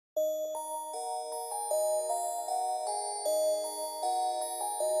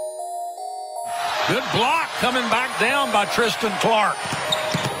Good block coming back down by Tristan Clark.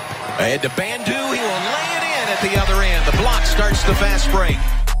 Ahead to Bandu. He will lay it in at the other end. The block starts the fast break.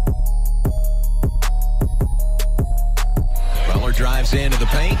 Butler drives into the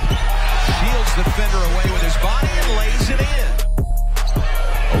paint. Shields the defender away with his body and lays it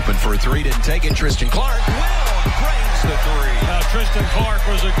in. Open for a three. Didn't take it. Tristan Clark will drains the three. Now, Tristan Clark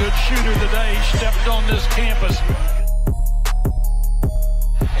was a good shooter today. He stepped on this campus.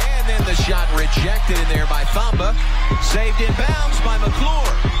 And then the shot rejected in there by Thamba. Saved in bounds by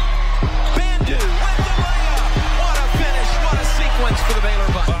McClure. Bandu with the layup. What a finish. What a sequence for the Baylor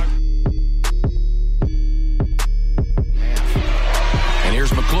Bucks. And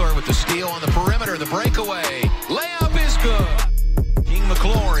here's McClure with the steal on the perimeter. The breakaway. Layup is good. King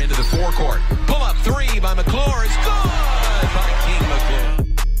McClure into the forecourt. Pull up three by McClure is good by King McClure.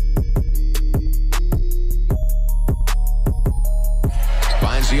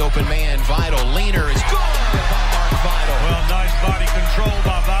 Finds the open man. Vital. Leaner is good by Mark Vital. Well, nice body control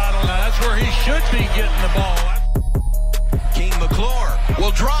by Vital. Now, that's where he should be getting the ball. King McClure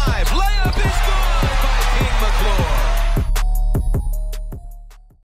will drive. Layup is good.